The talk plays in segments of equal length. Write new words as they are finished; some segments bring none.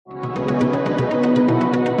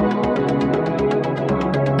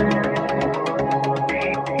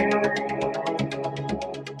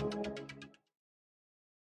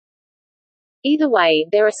Either way,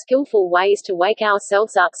 there are skillful ways to wake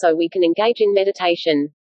ourselves up so we can engage in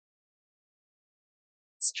meditation.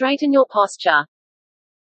 Straighten your posture.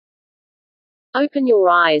 Open your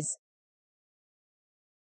eyes.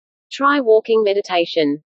 Try walking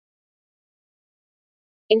meditation.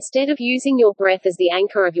 Instead of using your breath as the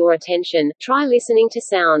anchor of your attention, try listening to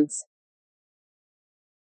sounds.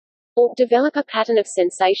 Or, develop a pattern of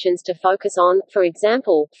sensations to focus on, for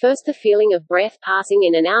example, first the feeling of breath passing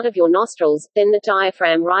in and out of your nostrils, then the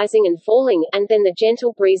diaphragm rising and falling, and then the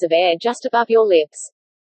gentle breeze of air just above your lips.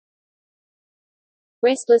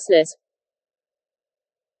 Restlessness.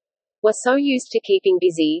 We're so used to keeping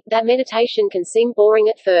busy, that meditation can seem boring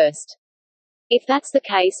at first. If that's the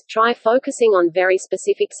case, try focusing on very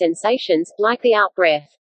specific sensations, like the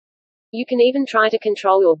out-breath. You can even try to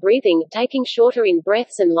control your breathing, taking shorter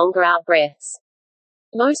in-breaths and longer out-breaths.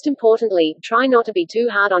 Most importantly, try not to be too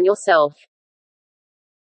hard on yourself.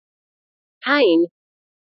 Pain.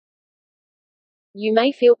 You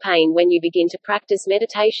may feel pain when you begin to practice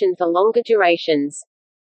meditation for longer durations.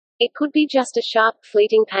 It could be just a sharp,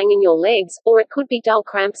 fleeting pang in your legs, or it could be dull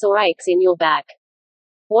cramps or aches in your back.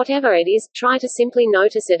 Whatever it is, try to simply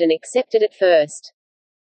notice it and accept it at first.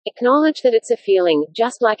 Acknowledge that it's a feeling,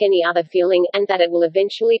 just like any other feeling, and that it will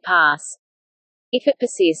eventually pass. If it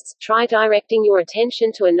persists, try directing your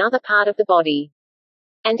attention to another part of the body.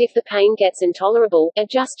 And if the pain gets intolerable,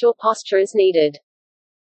 adjust your posture as needed.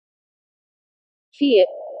 Fear.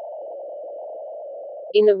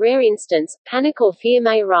 In the rare instance, panic or fear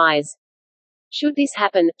may rise. Should this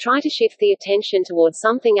happen, try to shift the attention towards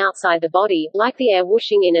something outside the body, like the air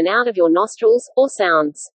whooshing in and out of your nostrils, or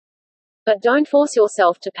sounds. But don't force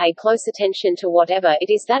yourself to pay close attention to whatever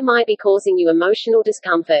it is that might be causing you emotional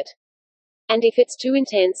discomfort. And if it's too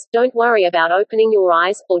intense, don't worry about opening your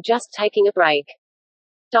eyes, or just taking a break.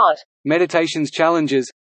 Meditation's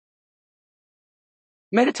challenges.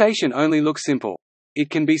 Meditation only looks simple. It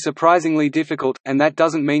can be surprisingly difficult, and that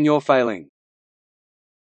doesn't mean you're failing.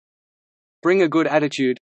 Bring a good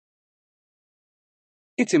attitude.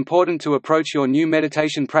 It's important to approach your new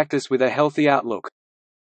meditation practice with a healthy outlook.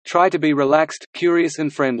 Try to be relaxed, curious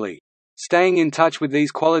and friendly. Staying in touch with these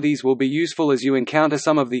qualities will be useful as you encounter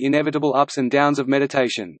some of the inevitable ups and downs of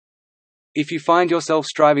meditation. If you find yourself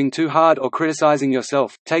striving too hard or criticizing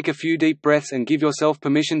yourself, take a few deep breaths and give yourself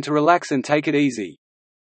permission to relax and take it easy.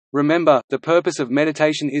 Remember, the purpose of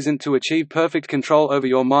meditation isn't to achieve perfect control over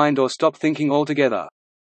your mind or stop thinking altogether.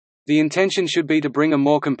 The intention should be to bring a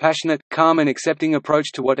more compassionate, calm and accepting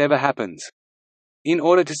approach to whatever happens. In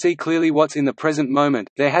order to see clearly what's in the present moment,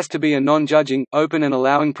 there has to be a non-judging, open and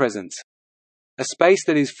allowing presence. A space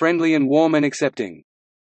that is friendly and warm and accepting.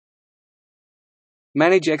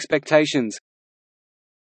 Manage expectations.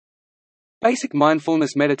 Basic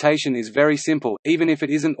mindfulness meditation is very simple, even if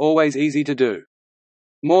it isn't always easy to do.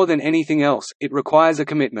 More than anything else, it requires a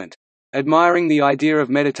commitment. Admiring the idea of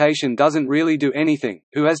meditation doesn't really do anything.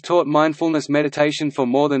 Who has taught mindfulness meditation for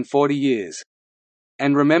more than 40 years?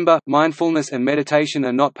 And remember, mindfulness and meditation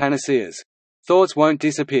are not panaceas. Thoughts won't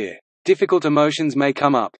disappear. Difficult emotions may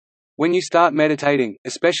come up. When you start meditating,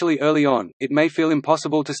 especially early on, it may feel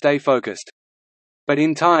impossible to stay focused. But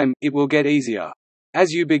in time, it will get easier.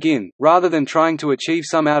 As you begin, rather than trying to achieve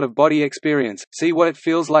some out-of-body experience, see what it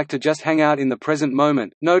feels like to just hang out in the present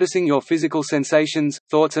moment, noticing your physical sensations,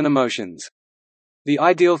 thoughts and emotions. The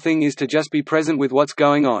ideal thing is to just be present with what's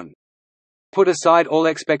going on. Put aside all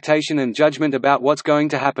expectation and judgment about what's going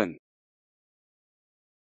to happen.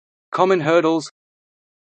 Common hurdles.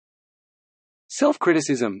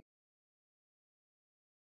 Self-criticism.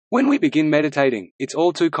 When we begin meditating, it's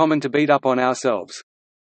all too common to beat up on ourselves.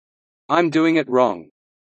 I'm doing it wrong.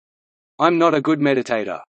 I'm not a good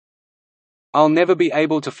meditator. I'll never be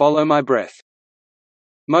able to follow my breath.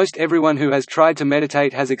 Most everyone who has tried to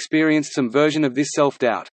meditate has experienced some version of this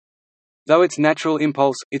self-doubt. Though it's natural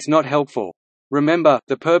impulse, it's not helpful. Remember,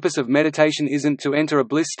 the purpose of meditation isn't to enter a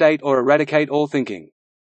bliss state or eradicate all thinking.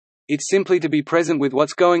 It's simply to be present with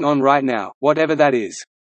what's going on right now, whatever that is.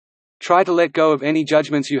 Try to let go of any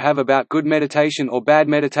judgments you have about good meditation or bad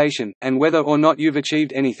meditation, and whether or not you've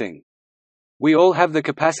achieved anything. We all have the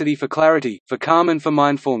capacity for clarity, for calm and for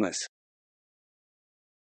mindfulness.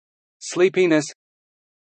 Sleepiness.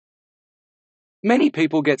 Many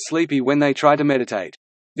people get sleepy when they try to meditate.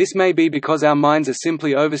 This may be because our minds are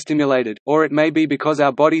simply overstimulated, or it may be because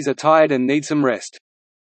our bodies are tired and need some rest.